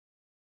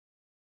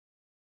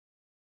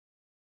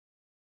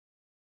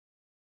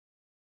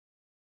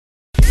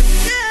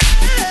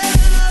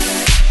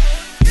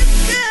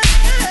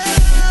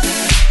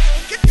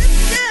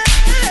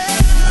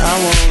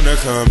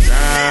come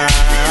down,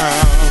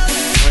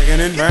 swinging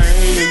and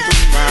banging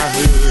through my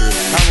hood.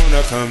 I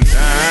wanna come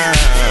down,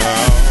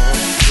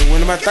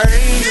 doing my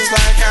thing just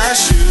like I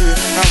should.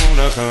 I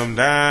wanna come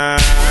down,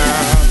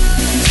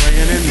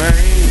 swinging and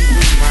banging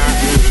through my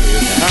hood.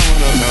 I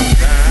wanna come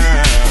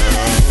down,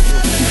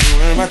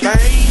 doing my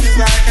thing just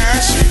like I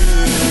should.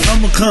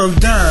 I'ma come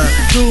down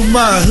through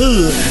my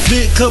hood,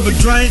 big cup of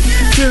drink,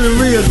 feeling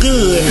real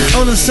good.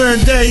 On a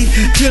Sunday,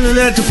 chilling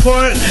at the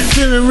park,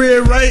 feeling real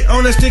right.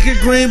 On that sticky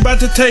green,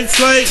 about to take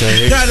flight.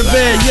 Got a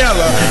bad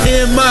yellow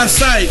in my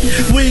sight.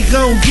 We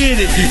gon' get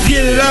it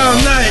all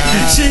night.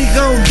 She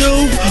gon'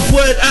 do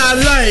what I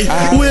like.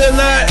 Will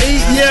I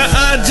eat? Yeah,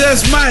 I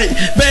just might.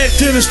 Back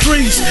to the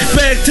streets,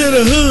 back to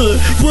the hood.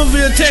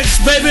 Woodville, Texas,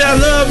 baby, I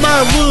love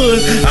my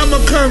wood. I'ma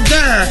come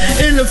down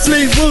in the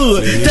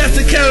Fleetwood. That's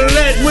the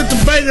Cadillac with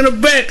the bang in the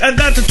back. I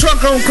got the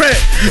trunk on crack.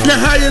 Now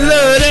how you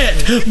love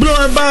that?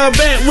 Blowing by a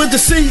back with the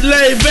seat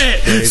laid back.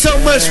 So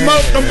much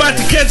smoke, I'm about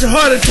to catch a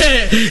heart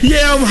attack.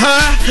 Yeah, I'm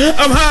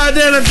higher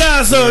than a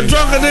Gaza.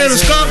 Drunker than a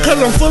skunk cause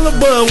I'm full of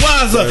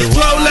Budweiser.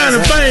 Slow line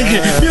and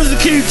banging, music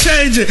keep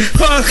changing,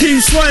 cars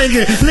keep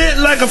swinging. Lit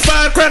like a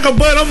firecracker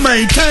but I'm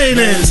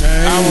maintaining.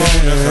 I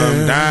wanna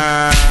come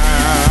down,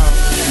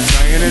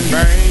 swinging and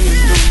banging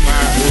through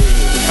my hood.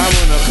 I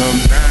wanna come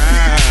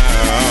down,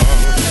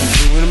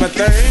 doing my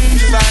thing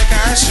just like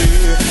I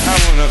should. I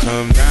wanna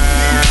come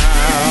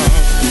down,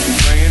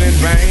 swinging and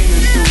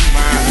banging through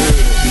my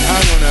hood. I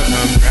wanna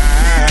come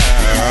down,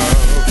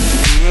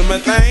 doing my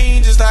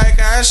thing just like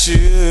I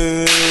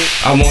should.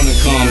 I wanna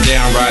calm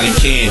down, riding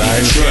candy.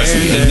 Trust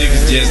me, the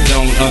niggas just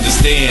don't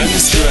understand.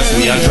 Trust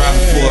me, I drop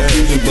it for a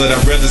fusion, but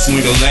I'd rather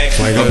swing a lack.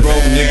 A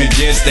broke nigga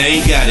just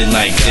ain't got it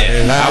like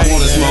that. I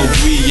wanna smoke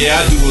weed, yeah,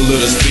 I do a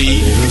little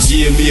speed.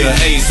 Give me a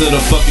ace of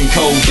the fucking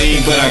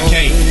codeine, but I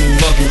can't.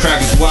 Fucking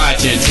crackers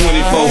watching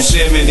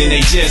 24/7 and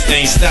they just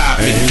ain't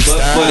stopping.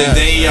 But for the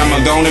day,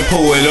 I'ma gonna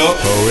pull it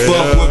up.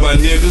 Fuck with my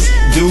niggas,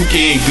 Duke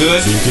and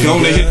Good.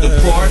 Gonna hit the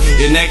park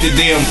and act a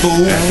damn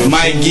fool.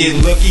 Might get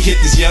lucky, hit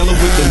this yellow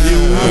with the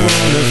mule. I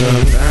wanna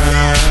come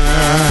down,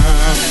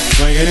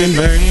 swinging and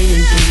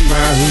banging through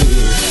my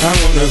hood. I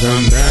wanna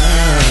come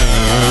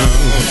down,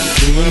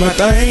 doing my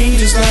thing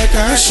just like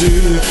I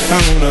should. I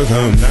wanna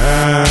come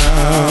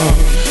down,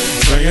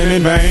 swinging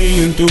and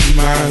banging through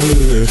my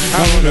hood.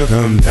 I wanna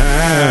come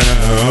down,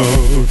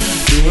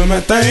 doing my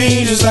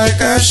thing just like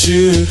I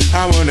should.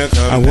 I wanna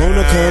come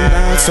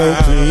down so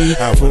clean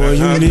for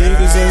you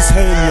niggas that's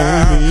hating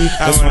on me.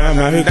 That's why I'm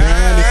out here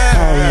grinding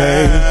all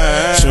day.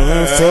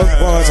 Showing fuck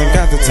boys, ain't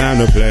got the time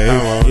to play.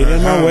 Get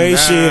in my way,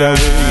 shit, I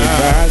wouldn't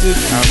advise it.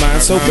 Mine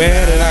so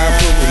bad that I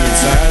put it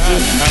inside you.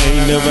 I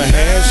ain't never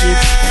had shit,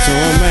 so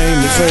I'm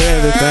aiming for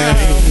everything.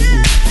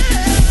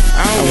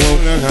 I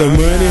want the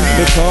money,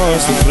 the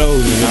cars, the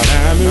clothes, and the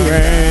diamond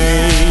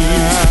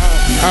rings.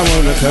 I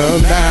wanna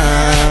come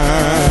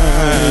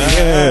down,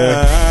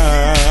 yeah.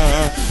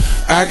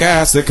 I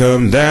got to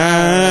come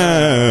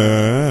down.